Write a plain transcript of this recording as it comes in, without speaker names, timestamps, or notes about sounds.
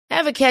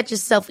Ever catch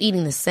yourself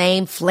eating the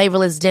same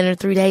flavorless dinner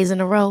 3 days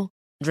in a row?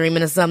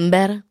 Dreaming of something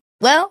better?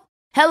 Well,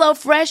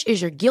 HelloFresh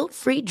is your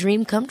guilt-free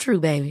dream come true,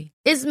 baby.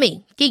 It's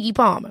me, Keke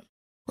Palmer.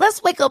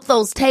 Let's wake up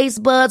those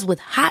taste buds with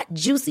hot,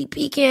 juicy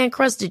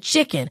pecan-crusted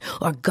chicken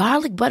or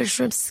garlic butter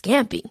shrimp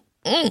scampi.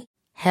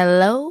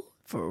 Hello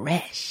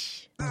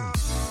Fresh.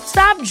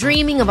 Stop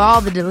dreaming of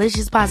all the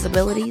delicious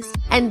possibilities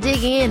and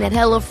dig in at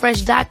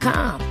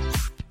HelloFresh.com.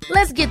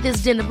 Let's get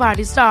this dinner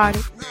party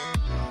started.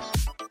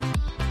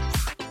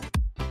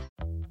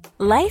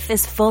 Life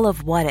is full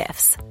of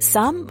what-ifs.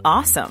 Some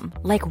awesome,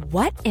 like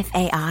what if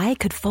AI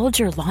could fold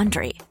your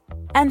laundry?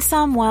 And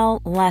some,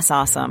 well, less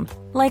awesome,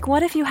 like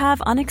what if you have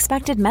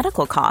unexpected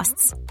medical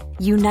costs?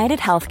 United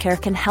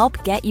Healthcare can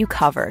help get you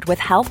covered with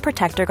Health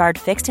Protector Guard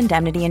fixed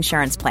indemnity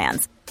insurance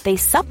plans. They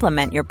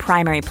supplement your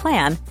primary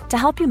plan to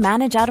help you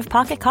manage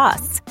out-of-pocket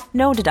costs.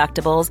 No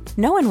deductibles,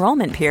 no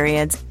enrollment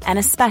periods, and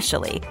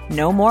especially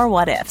no more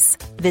what-ifs.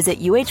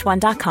 Visit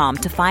uh1.com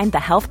to find the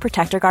Health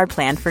Protector Guard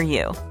plan for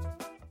you.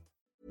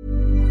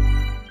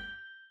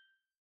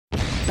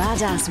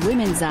 Badass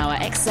Women's Hour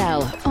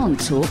XL on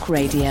Talk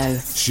Radio.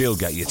 She'll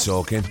get you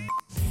talking.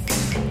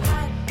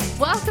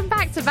 Welcome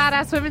back to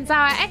Badass Women's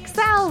Hour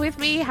XL with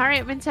me,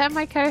 Harriet Minter,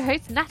 my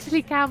co-hosts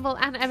Natalie Campbell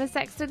and Emma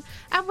Sexton,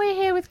 and we're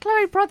here with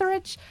Chloe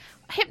Brotheridge,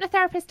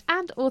 hypnotherapist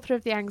and author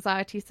of The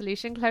Anxiety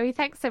Solution. Chloe,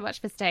 thanks so much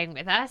for staying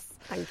with us.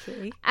 Thank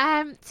you.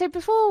 So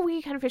before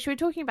we kind of finish, we were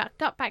talking about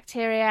gut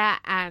bacteria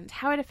and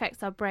how it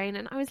affects our brain,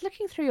 and I was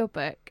looking through your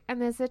book,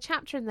 and there's a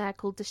chapter in there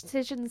called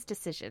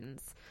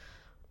Decisions.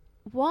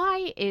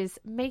 Why is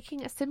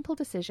making a simple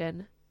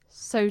decision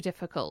so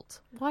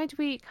difficult? Why do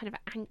we kind of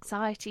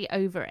anxiety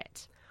over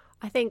it?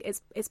 I think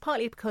it's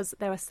partly because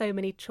there are so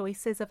many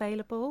choices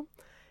available.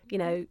 You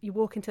know, you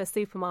walk into a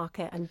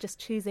supermarket and just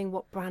choosing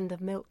what brand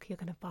of milk you're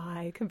going to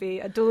buy can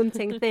be a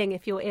daunting thing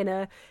if you're in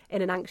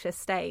an anxious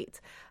state.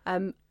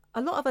 A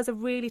lot of us are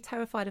really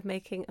terrified of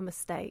making a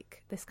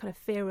mistake. This kind of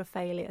fear of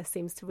failure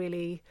seems to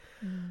really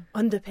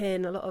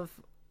underpin a lot of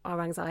our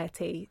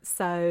anxiety.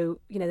 So,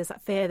 you know, there's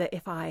that fear that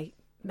if I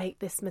make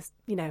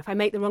if I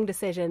make the wrong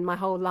decision, my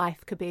whole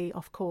life could be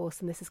off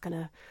course and this is going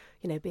to,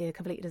 you know, be a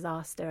complete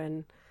disaster.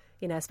 And,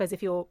 you know, I suppose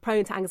if you're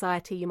prone to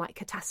anxiety, you might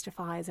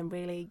catastrophize and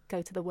really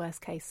go to the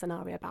worst case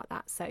scenario about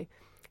that. So you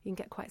can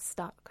get quite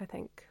stuck, I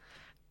think.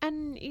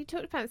 And you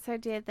talked about this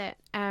idea that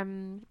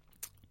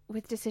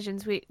with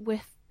decisions,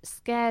 we're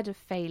scared of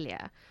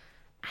failure.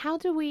 How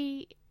do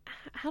we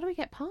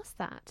get past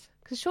that?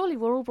 Because surely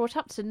we're all brought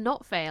up to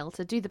not fail,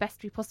 to do the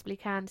best we possibly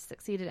can, to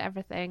succeed at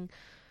everything.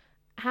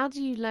 How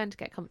do you learn to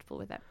get comfortable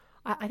with it?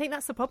 I think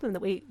that's the problem,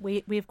 that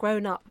we've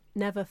grown up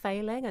never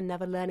failing and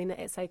never learning that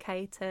it's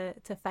okay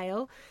to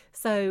fail.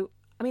 So,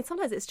 I mean,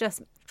 sometimes it's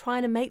just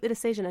trying to make the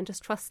decision and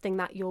just trusting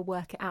that you'll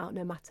work it out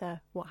no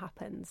matter what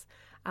happens,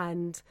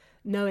 and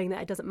knowing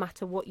that it doesn't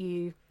matter what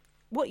you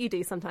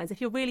do. Sometimes if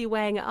you're really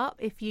weighing it up,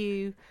 if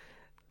you're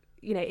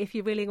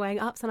really weighing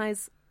it up,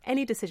 sometimes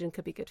any decision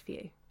could be good for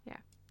you. Yeah,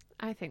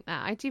 I think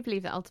that. I do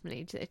believe that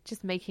ultimately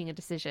just making a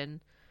decision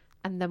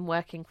and then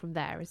working from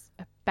there is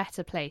a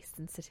better place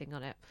than sitting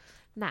on it.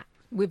 Nat.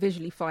 We're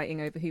visually fighting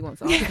over who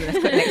wants to answer. Let's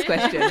put the next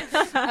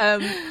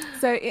question.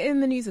 So in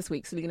the news this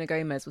week, Selena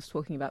Gomez was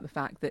talking about the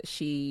fact that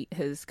she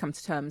has come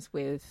to terms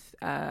with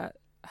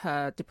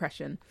her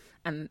depression,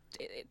 and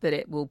that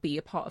it will be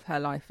a part of her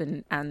life,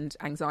 and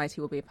anxiety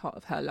will be a part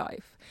of her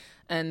life.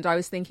 And I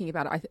was thinking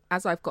about it.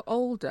 As I've got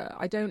older,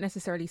 I don't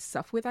necessarily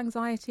suffer with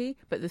anxiety,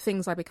 but the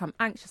things I become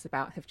anxious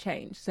about have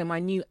changed. So my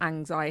new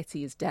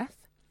anxiety is death.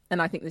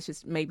 And I think this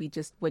is maybe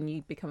just when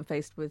you become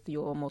faced with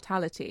your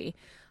mortality.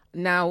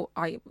 Now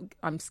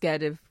I'm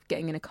scared of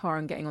getting in a car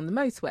and getting on the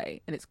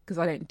motorway. And it's because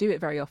I don't do it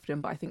very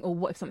often. But I think, oh,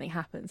 what if something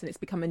happens? And it's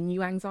become a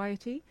new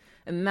anxiety.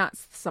 And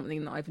that's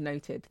something that I've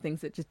noted. Things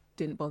that just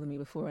didn't bother me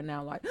before are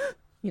now like,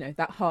 you know,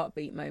 that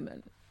heartbeat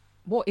moment.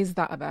 What is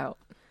that about?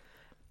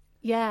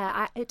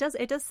 Yeah, it does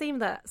seem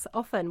that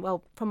often,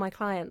 well, from my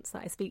clients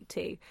that I speak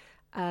to,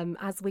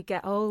 as we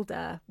get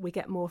older, we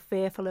get more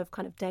fearful of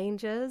kind of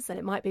dangers, and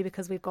it might be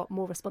because we've got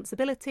more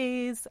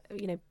responsibilities.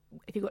 You know,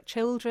 if you've got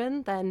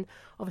children, then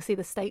obviously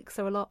the stakes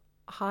are a lot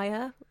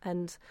higher,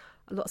 and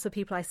lots of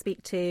people I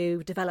speak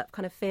to develop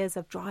kind of fears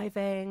of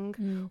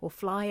driving or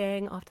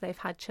flying after they've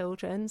had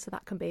children, so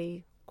that can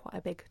be quite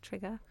a big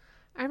trigger.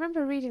 I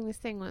remember reading this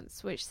thing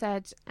once which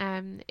said,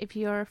 if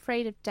you're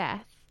afraid of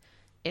death,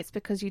 it's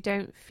because you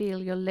don't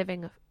feel you're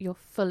living your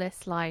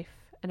fullest life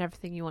and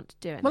everything you want to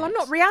do. Well, I'm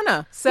not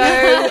Rihanna, so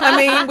I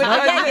mean,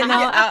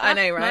 I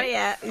know, right?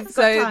 Yeah.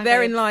 So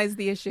therein lies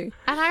the issue.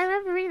 And I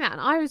remember reading that, and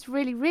I was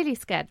really, really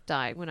scared of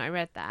dying when I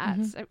read that.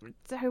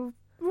 So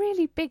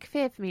really big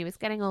fear for me was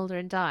getting older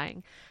and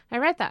dying. I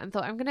read that and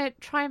thought, I'm going to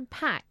try and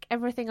pack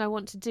everything I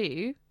want to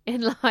do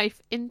in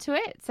life into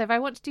it. So if I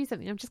want to do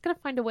something, I'm just going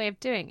to find a way of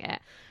doing it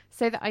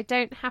so that I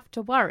don't have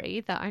to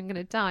worry that I'm going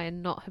to die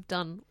and not have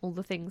done all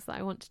the things that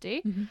I want to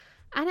do.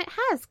 And it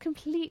has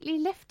completely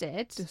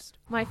lifted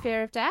my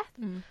fear of death.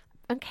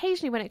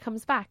 Occasionally when it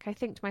comes back, I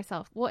think to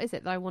myself, what is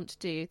it that I want to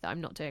do that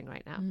I'm not doing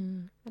right now?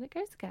 And it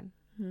goes again.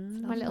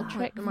 My little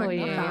trick I for might,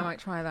 you. okay, I might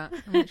try that.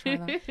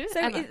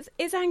 So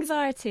is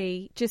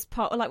anxiety just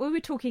part, like we were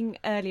talking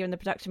earlier in the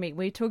production meeting,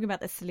 we were talking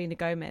about the Selena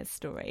Gomez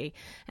story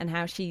and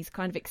how she's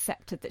kind of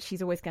accepted that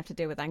she's always going to have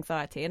to deal with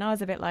anxiety. And I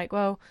was a bit like,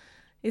 well,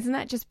 isn't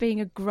that just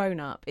being a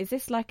grown-up? Is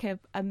this like a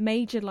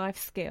major life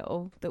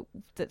skill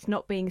that's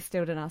not being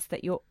instilled in us,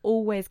 that you're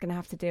always going to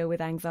have to deal with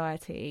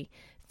anxiety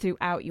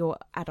throughout your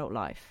adult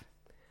life?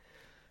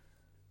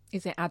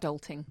 Is it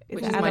adulting?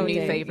 Which it is my new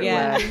adulting? favourite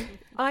Yeah. word.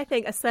 I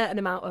think a certain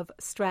amount of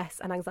stress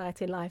and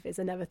anxiety in life is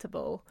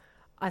inevitable.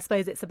 I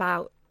suppose it's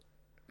about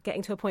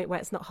getting to a point where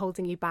it's not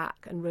holding you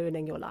back and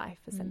ruining your life,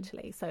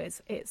 essentially. So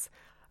it's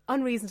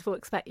unreasonable to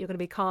expect you're going to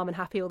be calm and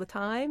happy all the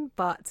time,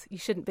 but you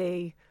shouldn't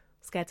be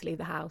scared to leave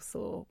the house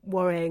or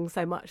worrying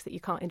so much that you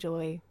can't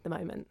enjoy the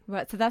moment.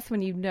 Right, so that's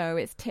when you know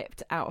it's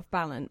tipped out of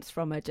balance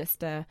from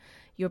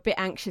you're a bit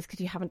anxious because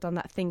you haven't done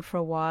that thing for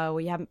a while,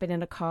 or you haven't been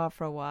in a car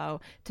for a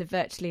while, to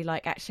virtually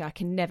like, actually, I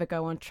can never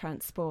go on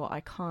transport.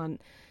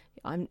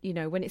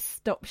 When it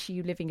stops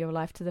you living your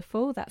life to the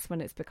full, that's when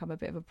it's become a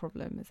bit of a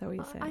problem. Is that what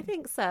you're saying? I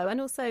think so. And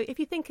also, if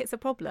you think it's a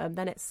problem,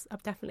 then it's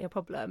definitely a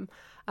problem.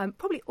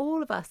 Probably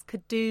all of us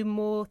could do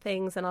more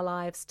things in our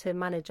lives to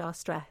manage our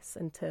stress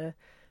and to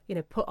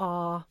put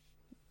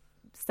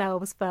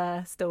ourselves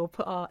first, or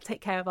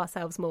take care of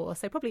ourselves more.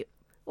 So probably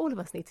all of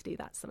us need to do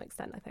that to some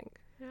extent, I think.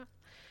 Yeah.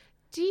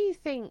 Do you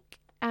think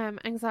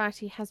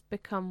anxiety has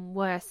become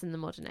worse in the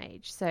modern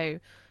age? So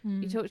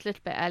you talked a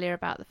little bit earlier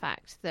about the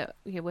fact that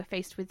we're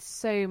faced with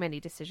so many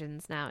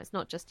decisions now. It's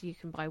not just you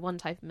can buy one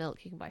type of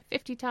milk, you can buy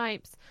 50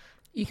 types.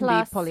 You can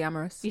Plus, be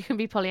polyamorous. You can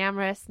be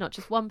polyamorous, not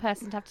just one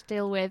person to have to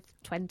deal with,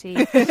 20.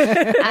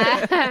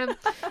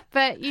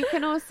 But you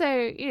can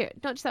also,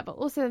 not just that, but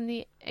also in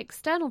the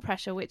external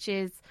pressure, which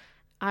is,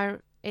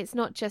 it's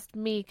not just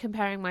me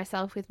comparing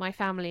myself with my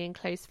family and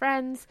close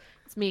friends.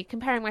 It's me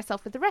comparing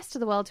myself with the rest of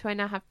the world, who I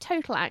now have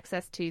total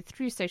access to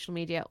through social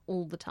media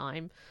all the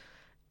time.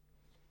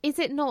 Is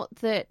it not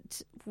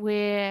that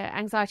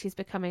anxiety is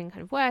becoming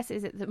kind of worse?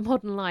 Is it that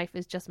modern life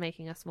is just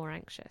making us more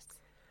anxious?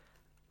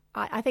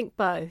 I think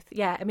both.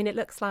 Yeah, I mean, it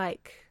looks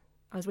like,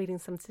 I was reading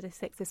some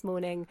statistics this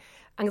morning,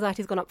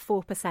 anxiety's gone up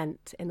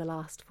 4% in the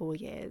last 4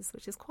 years,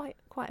 which is quite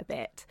a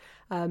bit.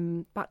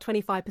 About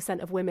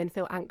 25% of women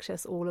feel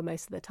anxious all or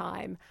most of the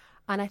time.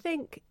 And I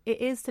think it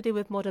is to do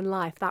with modern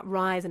life, that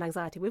rise in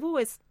anxiety. We've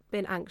always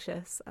been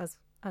anxious as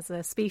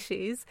a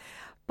species,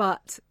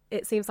 but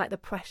it seems like the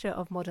pressure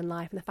of modern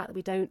life and the fact that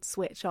we don't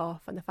switch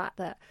off, and the fact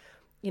that,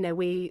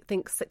 we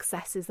think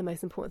success is the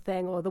most important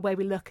thing, or the way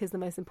we look is the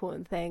most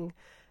important thing,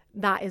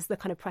 that is the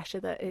kind of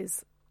pressure that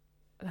is,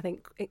 I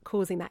think,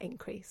 causing that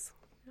increase.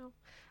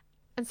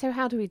 And so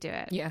how do we do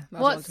it? Yeah.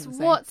 What's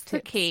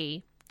the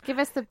key? Give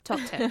us the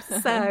top tips.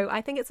 So I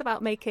think it's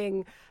about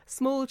making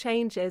small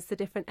changes to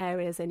different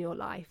areas in your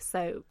life.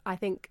 So I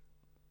think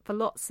for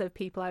lots of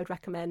people, I would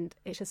recommend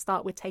it should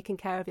start with taking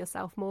care of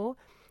yourself more.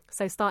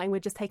 So starting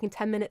with just taking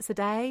 10 minutes a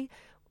day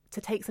to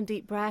take some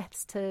deep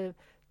breaths, to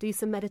do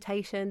some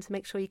meditation, to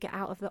make sure you get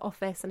out of the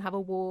office and have a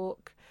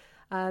walk.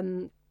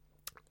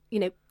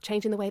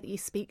 Changing the way that you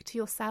speak to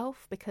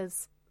yourself,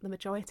 because the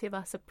majority of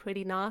us are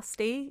pretty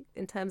nasty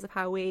in terms of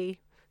how we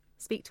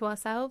speak to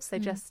ourselves. So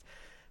just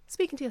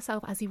speaking to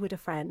yourself as you would a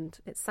friend.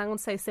 It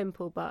sounds so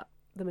simple, but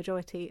the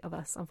majority of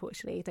us,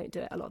 unfortunately, don't do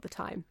it a lot of the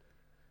time.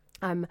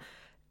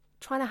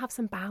 Trying to have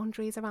some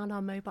boundaries around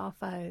our mobile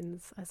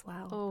phones as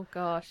well. Oh,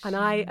 gosh. And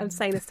I am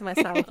saying this to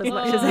myself as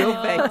much as your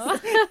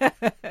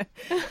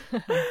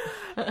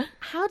face.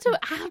 How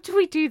do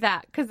we do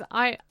that? Because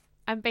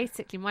I'm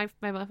basically, my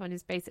mobile phone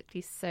is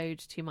basically sewed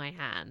to my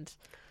hand.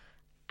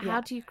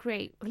 How do you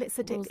create? Well, it's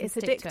rules and it's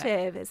stick to it?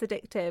 addictive. It's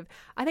addictive.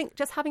 I think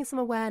just having some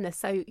awareness,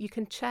 so you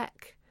can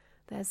check.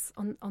 There's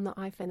on the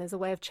iPhone, there's a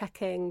way of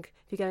checking,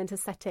 if you go into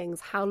settings,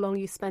 how long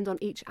you spend on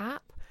each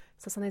app.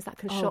 So sometimes that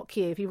can shock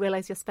you. If you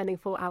realise you're spending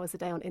 4 hours a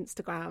day on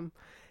Instagram,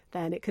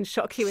 then it can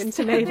shock you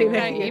into maybe I don't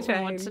making a even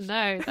change. want to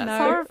know. That's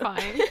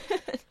horrifying.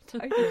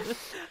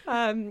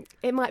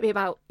 It might be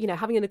about,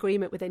 having an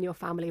agreement within your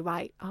family,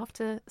 right?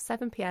 After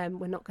 7 p.m,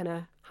 we're not going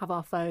to have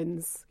our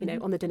phones,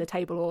 on the dinner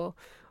table or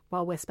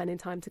while we're spending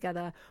time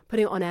together,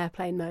 putting it on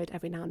airplane mode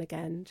every now and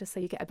again, just so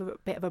you get a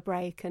bit of a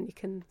break and you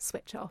can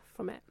switch off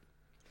from it.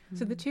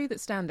 So the two that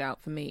stand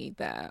out for me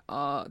there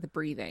are the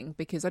breathing,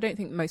 because I don't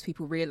think most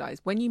people realise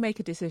when you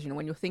make a decision,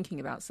 when you're thinking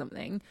about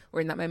something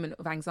or in that moment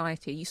of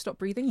anxiety, you stop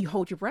breathing, you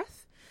hold your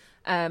breath.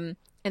 And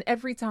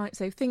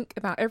think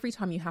about every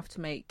time you have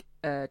to make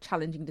a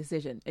challenging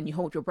decision and you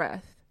hold your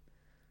breath,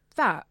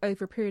 that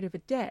over a period of a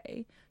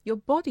day, your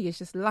body is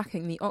just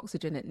lacking the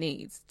oxygen it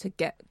needs to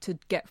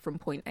get from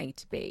point A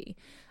to B.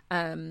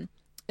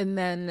 And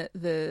then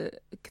the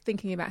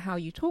thinking about how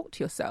you talk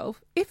to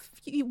yourself,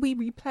 we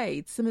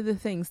replayed some of the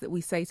things that we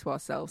say to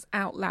ourselves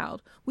out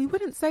loud, we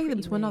wouldn't say them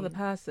to another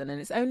person.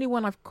 And it's only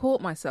when I've caught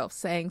myself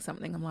saying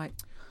something, I'm like,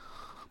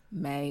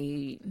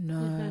 Mate,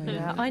 no.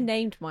 Yeah, I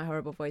named my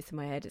horrible voice in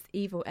my head. It's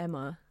Evil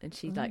Emma, and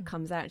she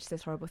comes out and she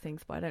says horrible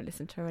things, but I don't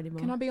listen to her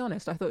anymore. Can I be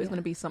honest? I thought it was going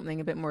to be something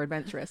a bit more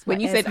adventurous. When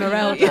you said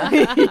Esmeralda.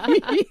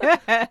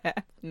 yeah.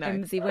 No.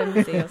 Whimsy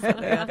or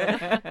something.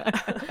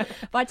 But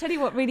I tell you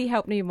what really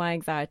helped me with my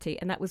anxiety,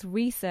 and that was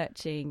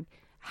researching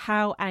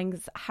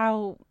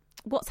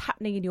what's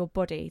happening in your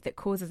body that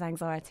causes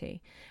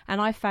anxiety. And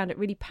I found it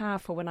really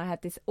powerful when I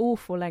had this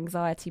awful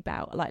anxiety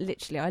bout. Like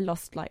literally I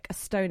lost like a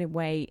stone in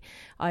weight.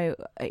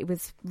 It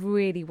was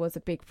a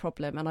big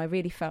problem, and I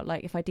really felt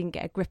like if I didn't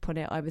get a grip on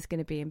it, I was going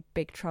to be in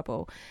big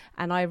trouble.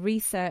 And I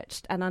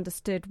researched and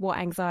understood what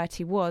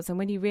anxiety was, and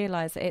when you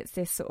realise that it's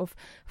this sort of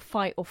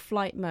fight or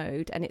flight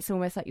mode, and it's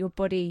almost like your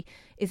body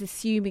is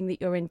assuming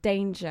that you're in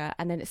danger,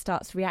 and then it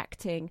starts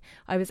reacting,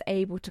 I was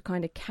able to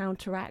kind of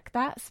counteract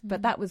that.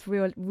 But that was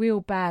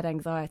real bad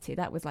anxiety.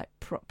 That was like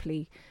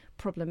properly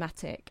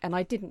problematic, and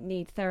I didn't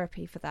need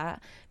therapy for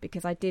that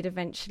because I did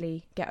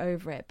eventually get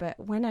over it. But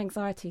when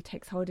anxiety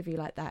takes hold of you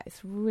like that,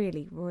 it's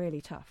really, really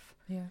tough.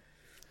 Yeah.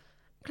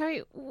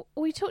 Chloe,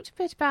 we talked a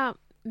bit about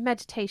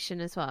meditation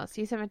as well.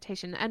 So you said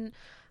meditation, and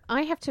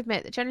I have to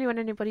admit that generally when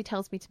anybody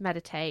tells me to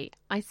meditate,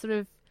 I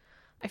feel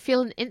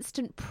an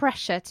instant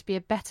pressure to be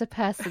a better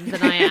person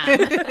than I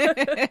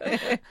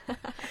am.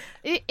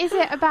 Is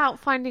it about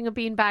finding a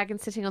beanbag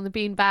and sitting on the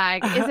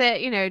beanbag? Is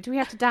it, do we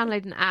have to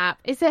download an app?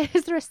 Is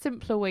there a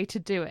simpler way to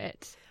do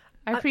it?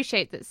 I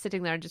appreciate that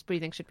sitting there and just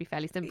breathing should be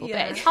fairly simple,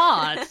 but it's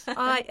hard.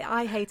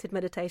 I hated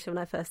meditation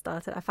when I first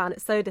started. I found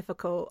it so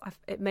difficult.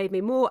 It made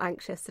me more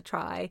anxious to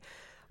try.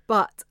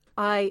 But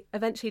I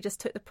eventually just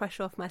took the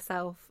pressure off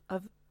myself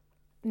of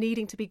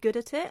needing to be good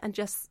at it, and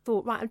just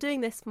thought, right, I'm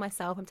doing this for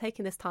myself. I'm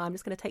taking this time. I'm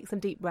just going to take some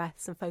deep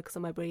breaths and focus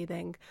on my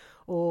breathing.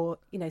 Or,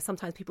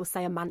 sometimes people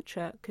say a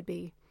mantra. It could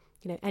be,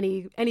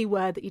 any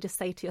word that you just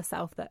say to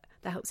yourself that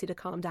helps you to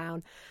calm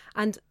down.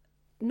 And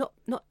not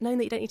knowing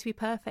that you don't need to be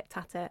perfect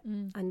at it,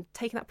 and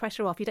taking that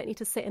pressure off. You don't need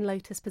to sit in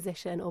lotus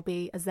position or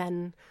be a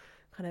Zen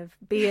kind of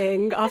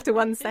being after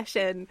one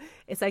session.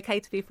 It's okay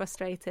to be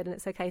frustrated, and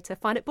it's okay to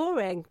find it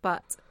boring,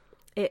 but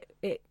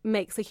it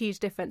makes a huge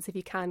difference if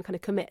you can kind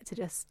of commit to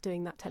just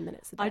doing that 10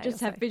 minutes a day. I just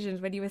had visions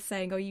when you were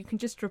saying, you can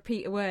just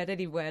repeat a word,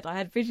 any word. I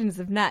had visions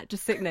of Nat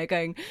just sitting there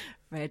going,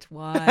 red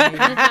wine,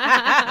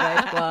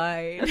 red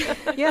wine.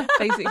 Yeah,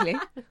 basically,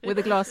 with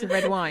a glass of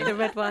red wine. The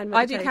red wine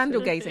meditation. I do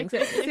candle gazing.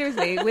 So,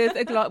 seriously,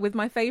 with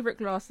my favourite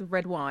glass of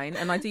red wine,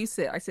 and I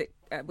sit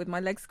with my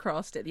legs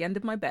crossed at the end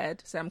of my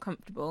bed, so I'm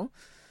comfortable,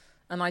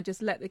 and I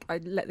just let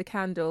the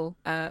candle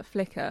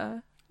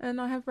flicker. And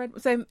I have red.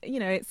 So,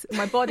 it's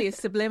my body is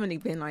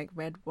subliminally being like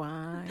red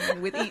wine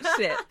with each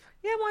sip.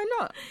 Yeah, why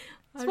not?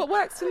 It's what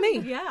works for me.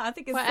 Yeah, I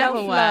think it's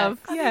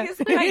self-love. Yeah,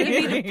 it's great.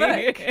 You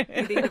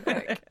need a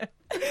book.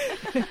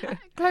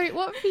 Chloe,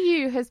 what for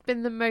you has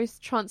been the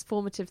most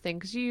transformative thing?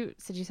 Because you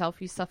said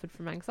yourself you suffered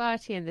from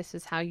anxiety, and this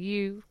is how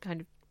you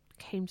kind of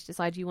came to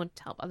decide you wanted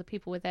to help other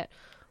people with it.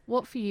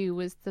 What for you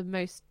was the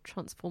most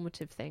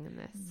transformative thing in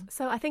this?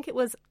 So I think it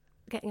was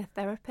getting a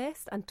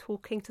therapist and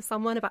talking to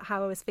someone about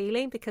how I was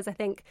feeling, because I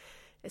think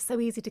it's so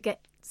easy to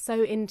get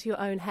so into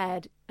your own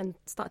head and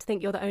start to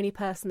think you're the only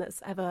person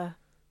that's ever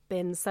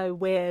been so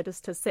weird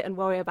as to sit and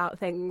worry about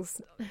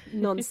things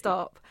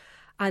non-stop.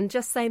 And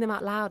just saying them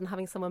out loud and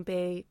having someone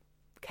be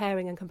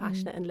caring and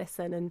compassionate and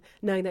listen and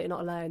knowing that you're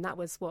not alone, that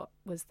was what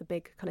was the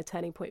big kind of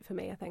turning point for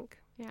me, I think.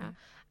 Yeah.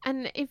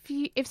 And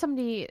if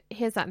somebody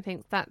hears that and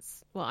thinks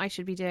that's what I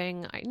should be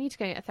doing, I need to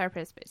go get a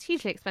therapist, but it's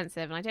hugely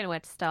expensive and I don't know where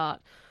to start,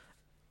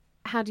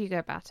 how do you go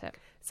about it?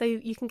 So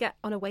you can get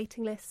on a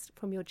waiting list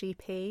from your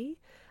GP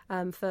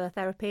for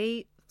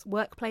therapy.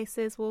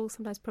 Workplaces will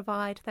sometimes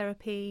provide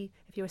therapy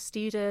if you're a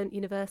student,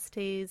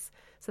 universities.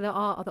 So there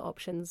are other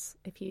options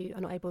if you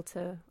are not able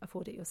to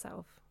afford it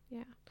yourself.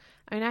 Yeah.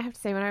 I mean, I have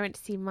to say, when I went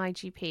to see my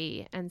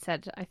GP and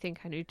said, I think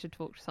I need to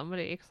talk to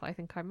somebody because I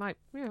think I might,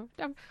 I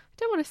don't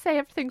want to say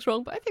everything's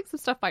wrong, but I think some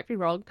stuff might be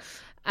wrong.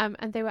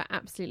 And they were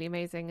absolutely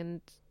amazing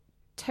and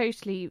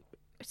totally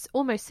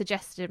almost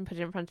suggested and put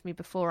it in front of me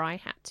before I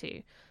had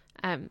to.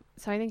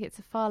 So I think it's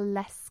a far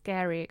less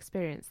scary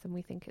experience than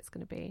we think it's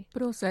going to be.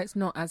 But also it's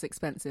not as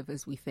expensive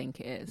as we think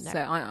it is. No. So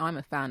I'm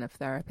a fan of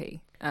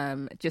therapy.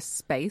 Just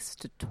space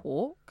to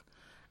talk.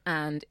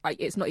 And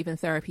it's not even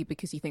therapy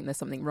because you think there's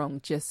something wrong.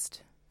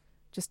 Just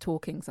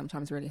talking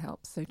sometimes really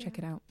helps. So check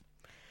it out.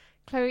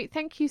 Chloe,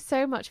 thank you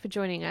so much for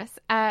joining us.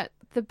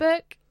 The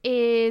book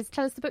is,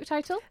 tell us the book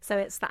title. So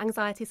it's The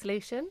Anxiety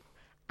Solution.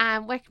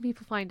 And where can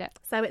people find it?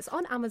 So it's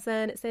on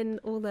Amazon, it's in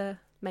all the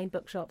main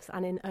bookshops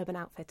and in Urban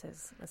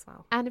Outfitters as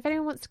well. And if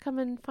anyone wants to come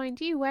and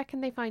find you, where can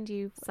they find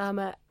you? So I'm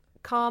at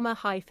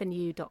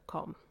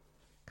karma-u.com.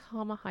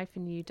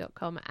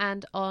 karma-u.com.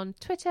 And on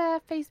Twitter,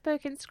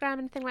 Facebook, Instagram,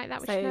 anything like that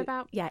we should know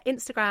about? Yeah,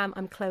 Instagram,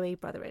 I'm Chloe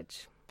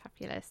Brotheridge.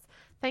 Fabulous.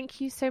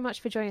 Thank you so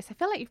much for joining us. I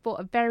feel like you've brought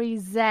a very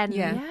zen,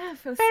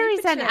 very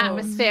zen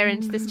atmosphere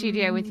into the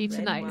studio with you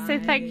tonight. So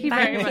thank you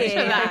very much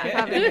for that.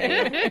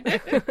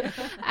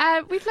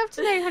 We'd love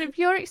to know kind of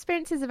your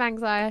experiences of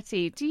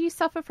anxiety. Do you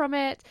suffer from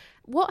it?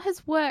 what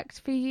has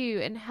worked for you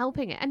in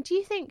helping it? And do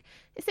you think,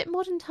 is it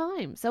modern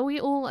times? Are we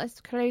all,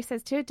 as Chloe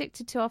says, too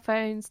addicted to our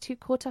phones, too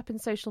caught up in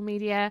social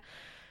media?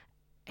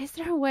 Is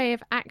there a way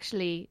of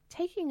actually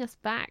taking us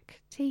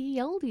back to the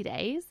oldie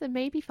days and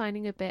maybe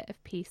finding a bit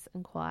of peace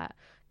and quiet?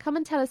 Come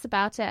and tell us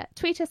about it.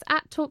 Tweet us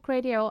at Talk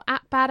Radio or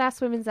at Badass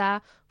Women's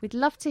Hour. We'd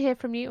love to hear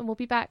from you, and we'll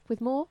be back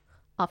with more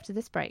after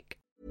this break.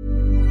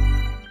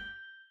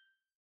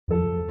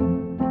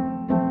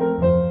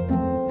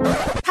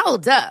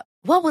 Hold up.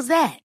 What was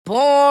that?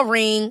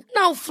 Boring.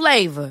 No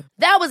flavor.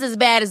 That was as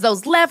bad as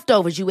those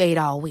leftovers you ate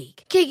all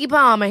week. Keke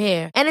Palmer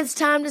here, and it's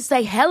time to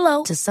say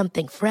hello to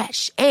something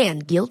fresh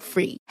and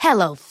guilt-free.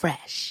 Hello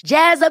Fresh.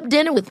 Jazz up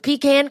dinner with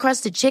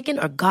pecan-crusted chicken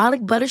or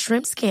garlic butter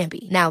shrimp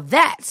scampi. Now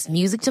that's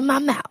music to my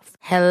mouth.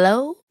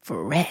 Hello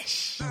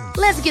Fresh.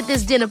 Let's get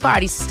this dinner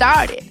party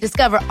started.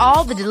 Discover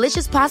all the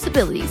delicious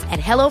possibilities at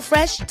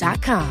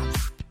HelloFresh.com.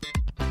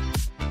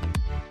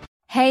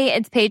 Hey,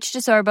 it's Paige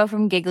DeSorbo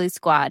from Giggly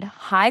Squad.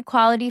 High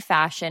quality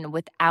fashion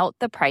without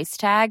the price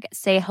tag.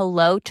 Say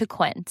hello to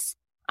Quince.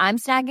 I'm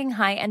snagging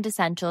high-end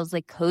essentials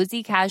like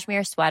cozy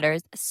cashmere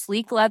sweaters,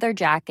 sleek leather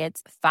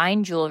jackets,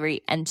 fine jewelry,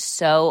 and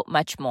so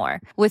much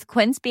more. With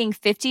Quince being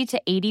 50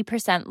 to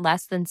 80%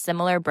 less than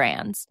similar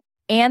brands.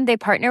 And they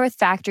partner with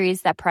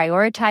factories that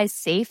prioritize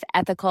safe,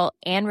 ethical,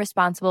 and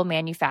responsible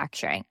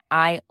manufacturing.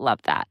 I love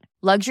that.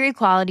 Luxury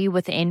quality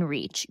within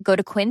reach. Go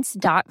to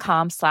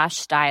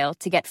quince.com/style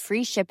to get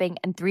free shipping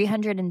and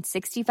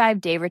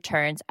 365-day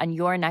returns on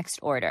your next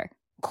order.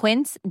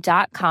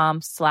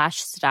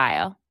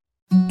 Quince.com/style.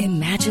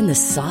 Imagine the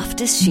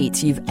softest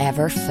sheets you've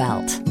ever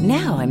felt.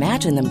 Now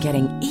imagine them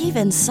getting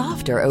even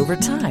softer over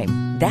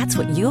time. That's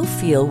what you'll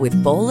feel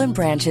with Boll &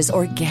 Branch's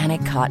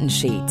organic cotton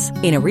sheets.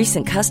 In a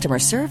recent customer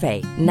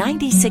survey,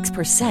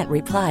 96%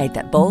 replied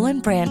that Boll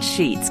 & Branch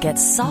sheets get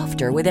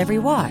softer with every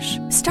wash.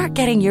 Start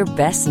getting your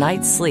best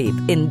night's sleep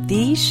in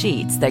these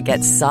sheets that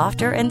get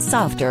softer and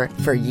softer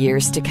for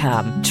years to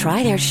come.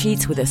 Try their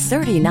sheets with a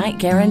 30-night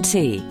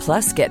guarantee.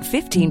 Plus, get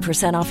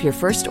 15% off your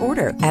first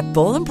order at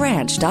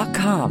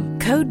bollandbranch.com.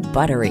 Code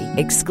BUTTERY.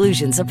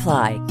 Exclusions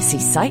apply. See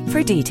site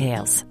for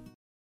details.